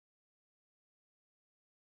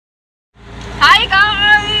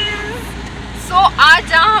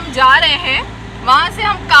आए हैं वहाँ से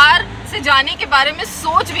हम कार से जाने के बारे में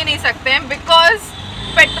सोच भी नहीं सकते हैं, बिकॉज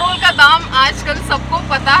पेट्रोल का दाम आजकल सबको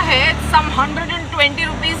पता है, सम 120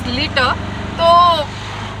 रुपीज़ लीटर, तो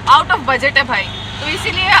आउट ऑफ बजट है भाई। तो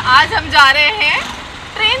इसीलिए आज हम जा रहे हैं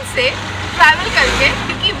ट्रेन से ट्रैवल करके,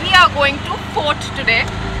 क्योंकि we are going to fort today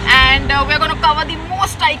and we are gonna cover the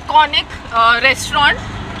most iconic restaurant.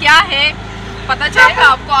 क्या है पता चलेगा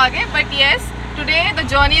आपको आगे, but yes, today the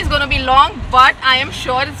journey is going to be long, but I am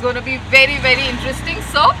sure it's going to be very, very interesting.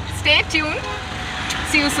 So stay tuned.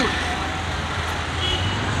 See you soon.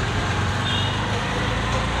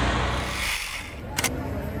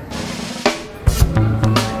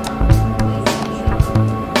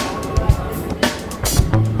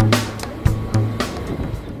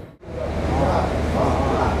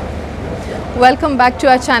 Welcome back to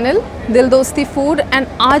our channel दिल दोस्ती food. And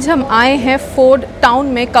आज हम आए हैं fort town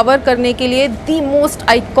में cover करने के लिए the most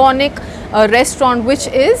iconic restaurant which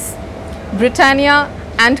is Britannia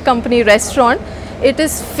and company restaurant. It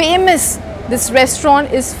is famous, this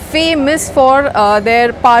restaurant is famous for their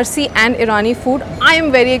Parsi and Irani food. I am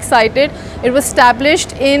very excited. It was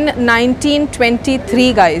established in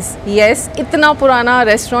 1923 guys. Yes, इतना पुराना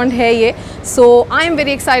restaurant है ये. So I am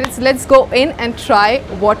very excited. So let's go in and try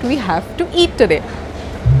what we have to eat today.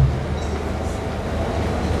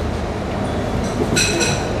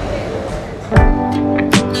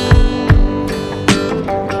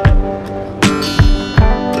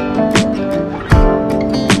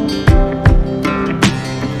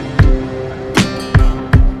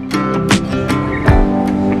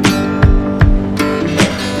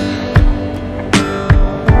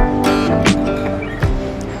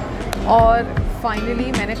 और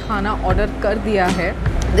finally मैंने खाना order कर दिया है।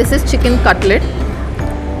 This is chicken cutlet,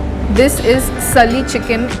 this is सली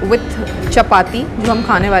चिकन विथ चपाती जो हम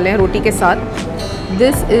खाने वाले हैं रोटी के साथ।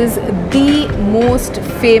 This is the most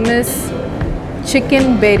famous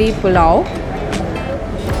chicken berry pulao.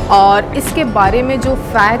 और इसके बारे में जो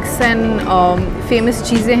फैक्ट्स एंड फेमस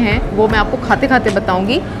चीज़ें हैं वो मैं आपको खाते खाते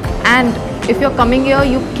बताऊंगी। And if you are coming here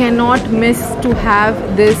you can not miss to have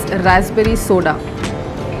this Raspberry soda.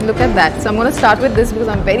 Look at that. So I'm going to start with this because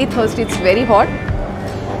I'm very thirsty. It's very hot.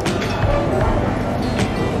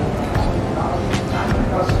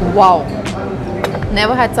 Wow.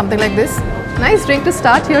 Never had something like this. Nice drink to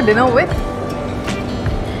start your dinner with.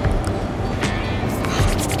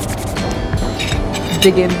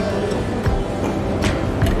 Dig in.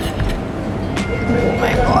 Oh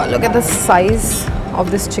my God. Look at the size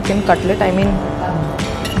of this chicken cutlet. I mean,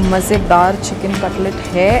 मज़ेदार chicken cutlet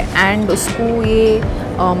है and उसको ये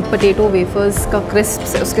potato wafers का crisp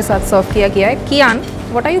से उसके साथ सर्व किया गया है। कियान,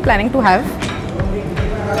 what are you planning to have?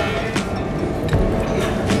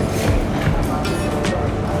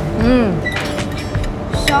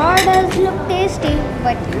 Sure does look tasty,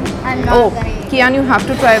 but I'm not gonna eat. Kian, you have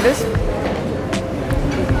to try this.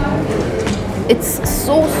 It's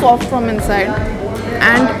so soft from inside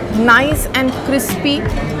and nice and crispy.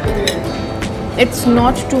 It's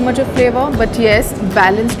not too much of flavor, but yes,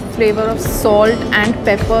 balanced flavor of salt and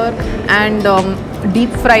pepper and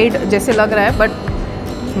deep fried जैसे लग रहा है,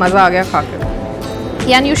 but मज़ा आ गया खा के।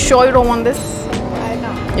 Yan, you sure you don't want this? I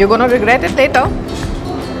know. You're gonna regret it later.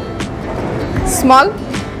 Small?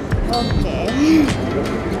 Okay.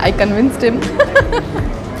 I convinced him.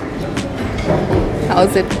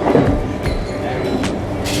 How's it?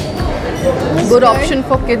 Good option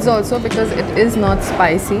for kids also because it is not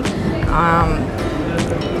spicy.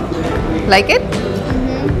 Like it?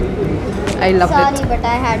 I loved it. Sorry, but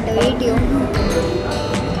I had to eat you.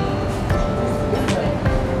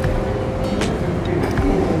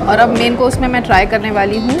 और अब main course में मैं try करने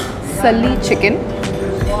वाली हूँ सली chicken.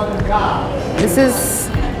 This is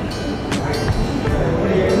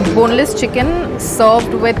boneless chicken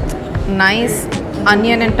served with nice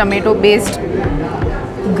onion and tomato based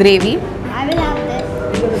gravy. I will have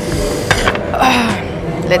this.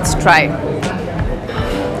 Let's try.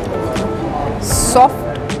 Soft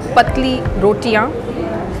पतली रोटियाँ.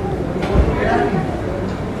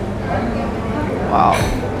 Wow.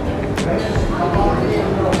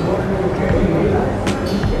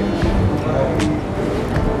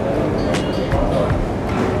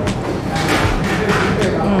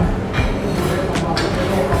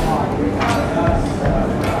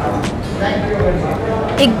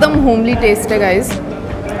 एकदम होमली टेस्ट है guys,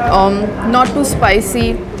 not to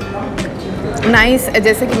spicy, nice.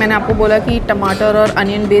 जैसे कि मैंने आपको बोला कि टमाटर और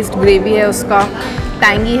अनियन बेस्ड ग्रेवी है, उसका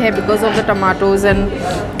टैंगी है because of the tomatoes, and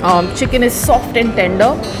chicken is soft and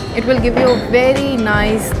tender. It will give you a very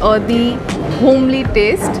nice earthy homely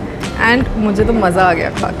test and मुझे तो मज़ा आ गया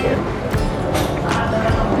खा के.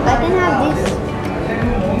 I can have this.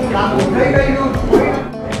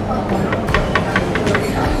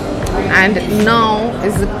 And now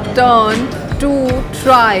is the turn to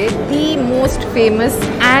try the most famous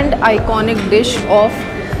and iconic dish of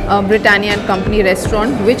Britannia Co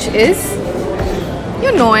Restaurant, which is,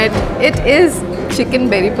 you know it is chicken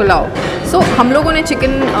berry pulav. So हम लोगों ने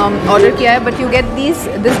chicken order किया है, but you get this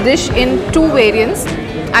dish in 2 variants.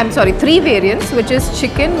 I'm sorry, 3 variants, which is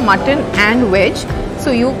chicken, mutton and veg.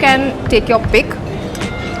 So you can take your pick.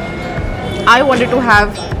 I wanted to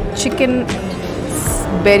have chicken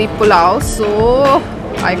berry pulav, so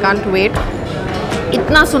I can't wait.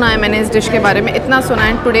 इतना सुना है मैंने इस dish के बारे में, इतना सुना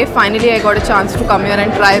है. Today finally I got a chance to come here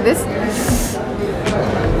and try this.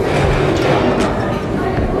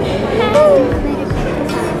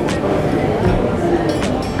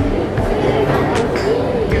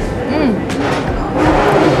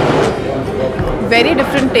 Very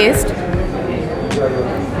different taste.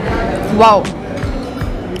 Wow.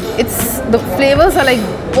 The flavors are like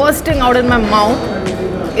bursting out in my mouth.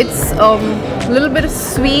 It's a little bit of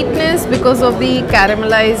sweetness because of the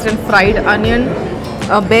caramelized and fried onion.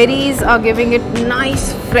 Berries are giving it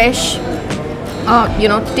nice fresh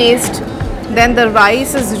taste. Then the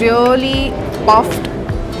rice is really puffed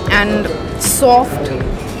and soft.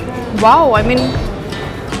 Wow, I mean,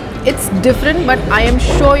 it's different, but I am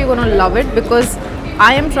sure you're gonna love it because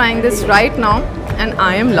I am trying this right now and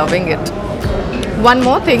I am loving it. One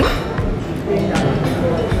more thing,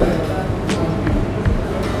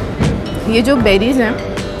 ये जो berries हैं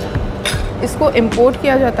इसको import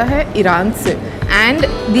किया जाता है Iran से, and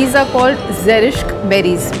these are called zerish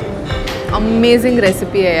berries. Amazing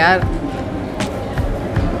recipe है यार.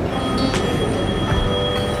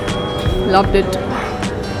 Loved it.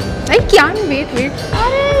 I can't wait.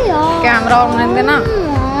 Camera on रहने देना.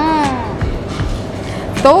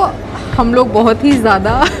 तो हम लोग बहुत ही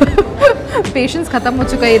ज़्यादा पेशेंस ख़त्म हो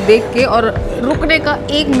चुका है ये देख के, और रुकने का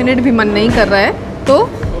 1 मिनट भी मन नहीं कर रहा है. तो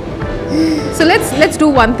so let's do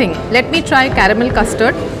one thing. Let me try caramel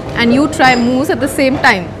custard and you try mousse at the same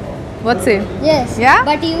time. What say? Yes. Yeah?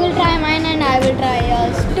 But you will try mine and I will try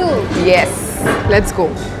yours too. Yes. Let's go.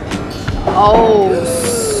 Oh,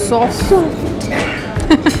 soft.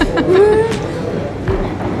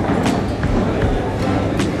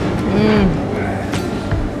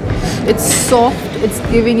 It's soft. It's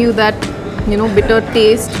giving you that, bitter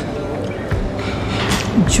taste.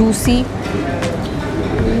 Juicy.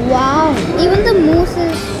 Wow. Even the mousse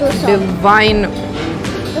is so soft. Divine.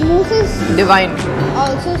 The mousse is Divine.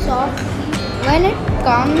 also soft. When it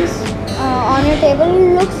comes on your table,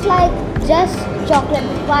 it looks like just chocolate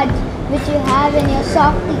fudge which you have in your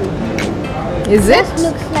softie. Is it? Just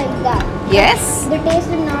looks like that. Yes. The taste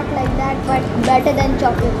is not like that, but better than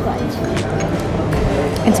chocolate fudge.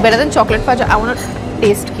 It's better than chocolate fudge. I want to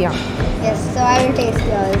taste kiya. Yes, so I will taste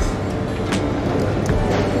yours.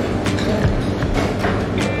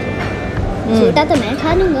 Sweeta तो मैं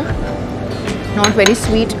खा लूँगा. Not very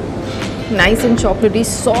sweet. Nice and chocolatey,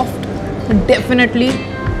 soft. Definitely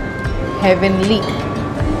heavenly.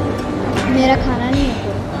 मेरा खाना नहीं है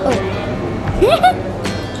तो. Oh.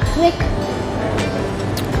 Quick.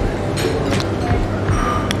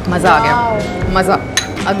 मज़ा आ गया. मज़ा.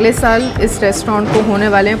 अगले साल इस रेस्टोरेंट को होने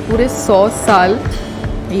वाले हैं पूरे 100 साल.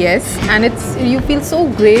 Yes, and you feel so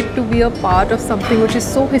great to be a part of something which is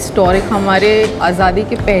so historic. हमारे आज़ादी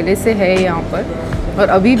के पहले से है यहाँ पर और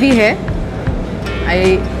अभी भी है. I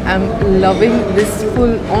am loving this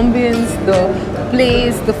full ambience, the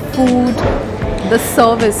place, the food, the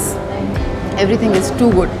service. Everything is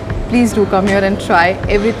too good. Please do come here and try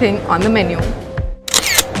everything on the menu.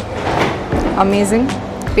 Amazing.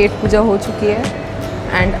 पेट पूजा हो चुकी है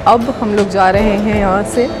and अब हम लोग जा रहे हैं यहाँ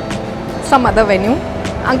से some other venue.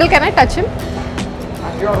 Uncle, can I touch him?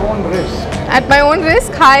 At your own risk. At my own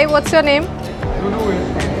risk. Hi, what's your name? Julu is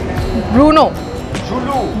Bruno.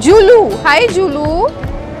 Julu. Julu. Hi, Julu.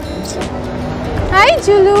 Hi,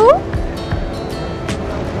 Julu.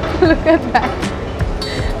 Look at that.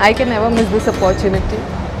 I can never miss this opportunity.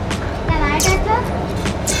 Can I touch her?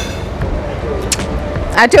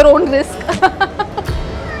 At your own risk.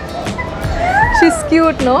 She's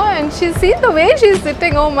cute, no? And see the way she's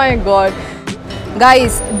sitting. Oh my God.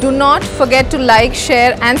 Guys, do not forget to like,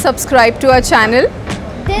 share and subscribe to our channel,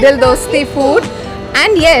 Dil Dosti Food.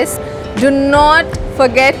 And yes, do not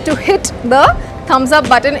forget to hit the thumbs up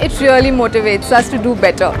button. It really motivates us to do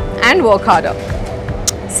better and work harder.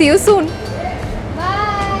 See you soon.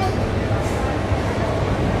 Bye.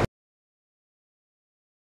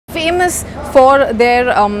 Famous for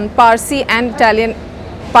their Parsi and Italian,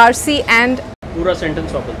 Parsi and पूरा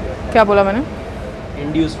sentence वापस दिया. क्या बोला मैंने?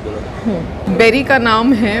 Induce बोला. Berry का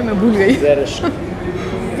नाम है, मैं भूल गई. Zerish.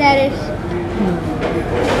 There is.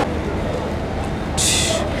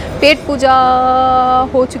 पेट पूजा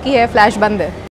हो चुकी है, फ्लैश बंद है।